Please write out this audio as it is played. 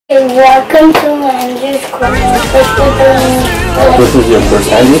Welcome to Andrew's Corner. This is your first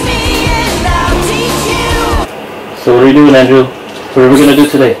Andrew? So what are you doing, Andrew? What are we going to do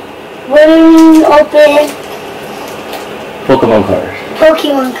today? We're going to open Pokemon cards.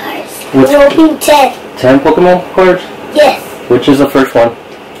 Pokemon cards. We're opening 10. 10 Pokemon cards? Yes. Which is the first one?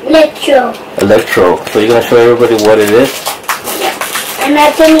 Electro. Electro. So you're going to show everybody what it is? And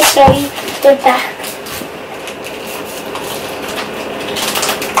I'm going to show you the back.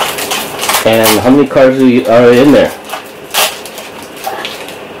 And how many cards are in there?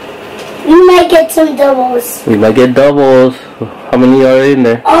 We might get some doubles. We might get doubles. How many are in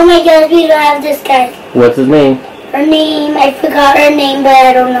there? Oh my god, we don't have this guy. What's his name? Her name, I forgot her name, but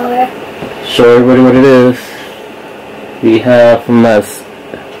I don't know her. Show everybody what it is. We have from us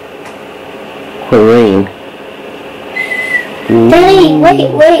Quirine. Daddy,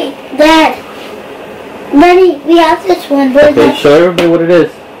 wait, Dad. Daddy, we have this one. Okay, show everybody what it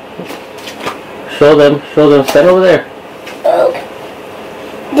is. Show them. Stand over there. Okay.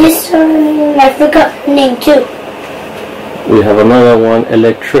 This one, I forgot her name too. We have another one,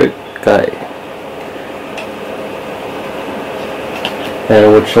 Electric Guy.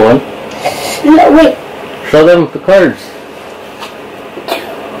 And which one? No, wait. Show them the cards.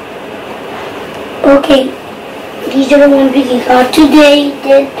 Okay. These are the ones we got today.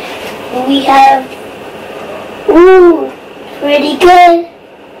 Then we have... Ooh, pretty good.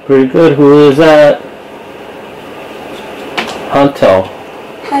 Pretty good. Who is that? Hunter.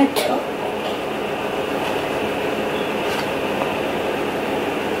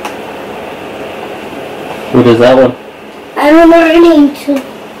 Who does that one? I don't know her name too.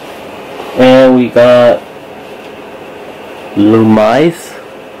 And we got Lumise.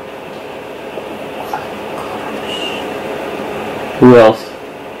 Who else?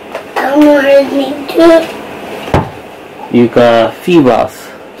 I don't know her name too. You got Phoebos.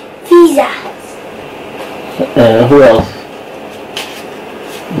 And who else?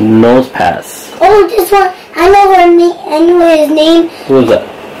 Nosepass. Oh, this one. I know her name. I know his name. Who is that?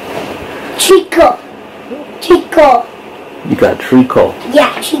 Chico. You got Trico.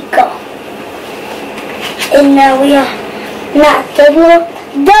 Yeah, Chico. And now we have not double.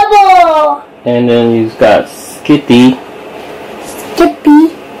 And then you got Skippy.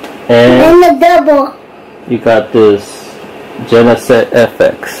 And the double. You got this Genesect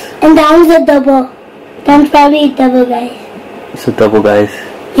FX. And that was a double. That's probably a double, guys. It's a double, guys.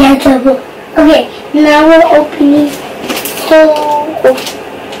 Yeah, double. Okay, now we're opening. So,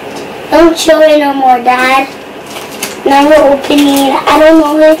 don't show it no more, Dad. Now we're opening. I don't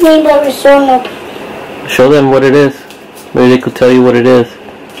know his name, but we're showing opening. Show them what it is. Maybe they could tell you what it is.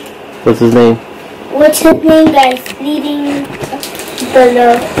 What's his name? What's his name, guys? Leading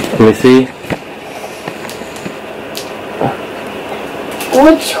below. Let me see.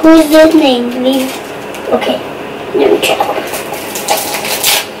 Who's his name? Okay, let me check.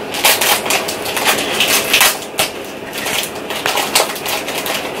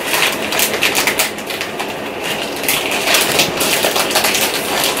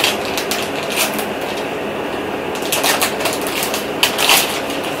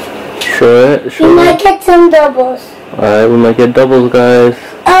 Show it. We might get some doubles. Alright, we might get doubles, guys.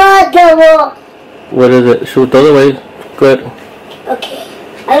 Double. What is it? Shoot the other way. Go ahead. Okay.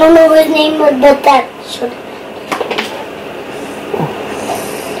 I don't know his name, but that should.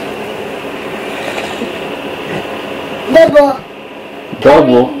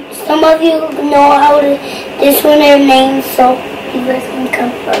 Double. Some of you know how this one is named, so you guys can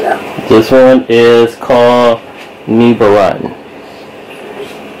come follow. This one is called Nibiron.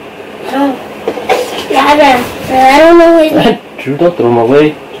 I don't know his name. Drew, don't throw him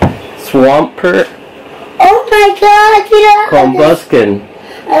away. Swampert. Oh my god, Combuskin.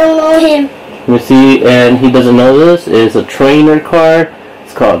 I don't know him. Let me see, and he doesn't know this. It's a trainer card.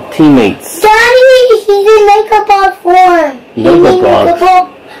 It's called Teammates. Daddy, he's in Mega Ball form. Mega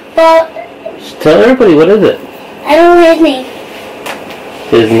Ball. Tell everybody, what is it? I don't know his name.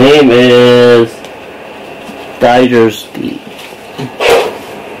 His name is Diggersty.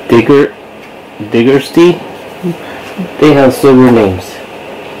 Diggersty? They have silver names.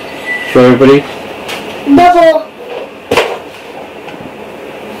 Show everybody. Double.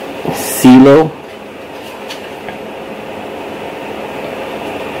 CeeLo.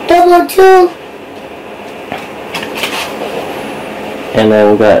 Double 2. And then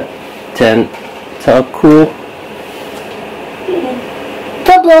we got Tentacool.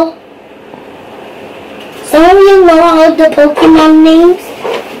 Double. Some of you know all the Pokemon names.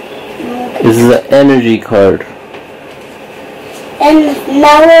 This is an energy card. And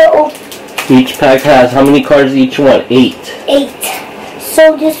now we're open. Each pack has how many cards each one? 8. 8. So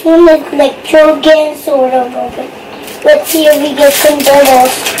So this one is electro again, sort of open. Let's see if we get some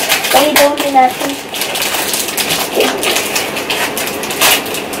doubles. But we don't do nothing.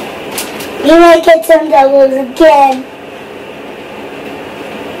 We might get some doubles again.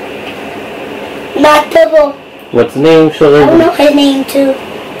 Not double. What's the name? Show I them. don't know his name too.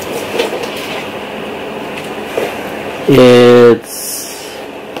 It's...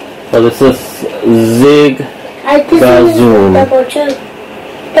 Oh, this is Zig This one is Bazoon. double too.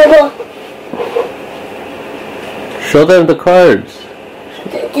 Double. Show them the cards.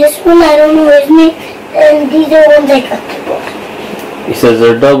 This one I don't know his name. And these are ones I got doubles. He says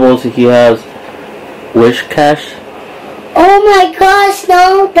they're doubles. He has Wish Cash. Oh my gosh,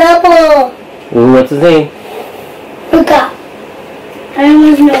 no, double. What's his name? Forgot. I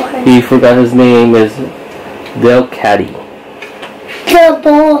almost know her. He forgot his name is Del Caddy.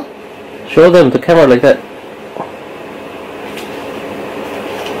 Double. Show them the camera like that.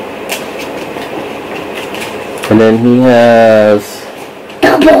 And then he has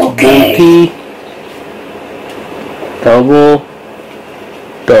Double. Goofy, double,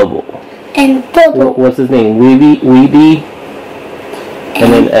 double. And double. What's his name? Weeby.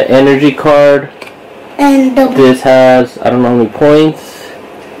 And then an energy card. And double. This has, I don't know how many points.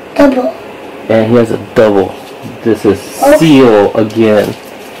 Double. And he has a double. This is Okay. Seal again.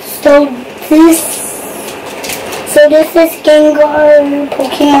 So this is Gengar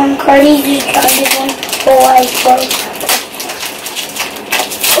Pokemon card. He just charges one. Oh, I broke.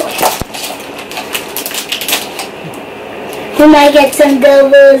 We might get some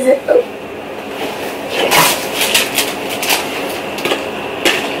doubles.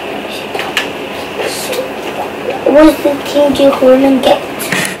 What's the thing you hold and get?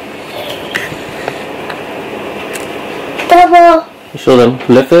 Double. Show them.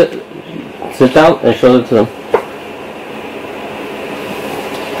 Lift it. Sit down and show it to them.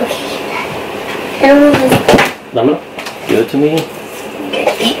 I don't know his Dámelo. Give it to me.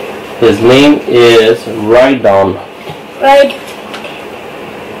 His name is Rhydon. right.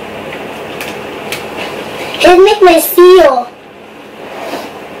 Just make my seal.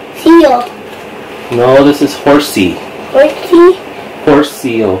 Seal. No, this is Horsey. Horsey.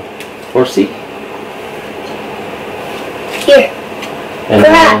 Horseo. Horsey? Here. And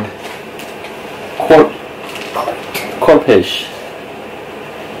Crap. then Corpish.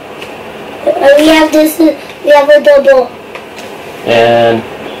 We have this. We have a double. And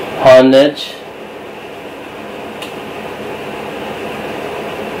Honedge.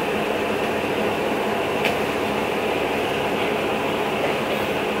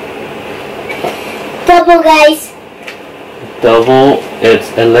 Double, guys. Double, it's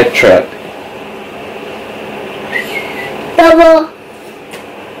Electric. Double.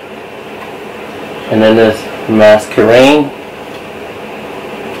 And then this Masquerain.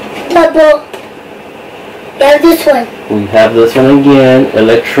 Double. We have this one. We have this one again,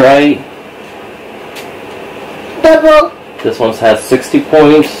 Electrite. Double. This one has 60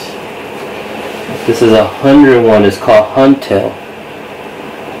 points. This is 100 one. It's called Huntail.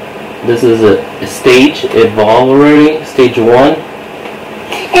 This is a stage, evolve already, stage 1.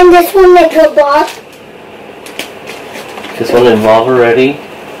 And this one like a boss. This one evolved already.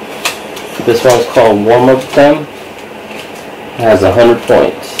 This one's called Warm Up Them. It has 100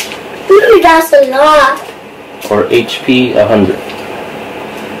 points. Ooh, that's a lot. Or HP 100.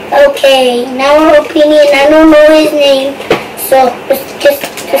 Okay, now we're opening. I don't know his name, so it's just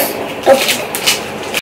okay.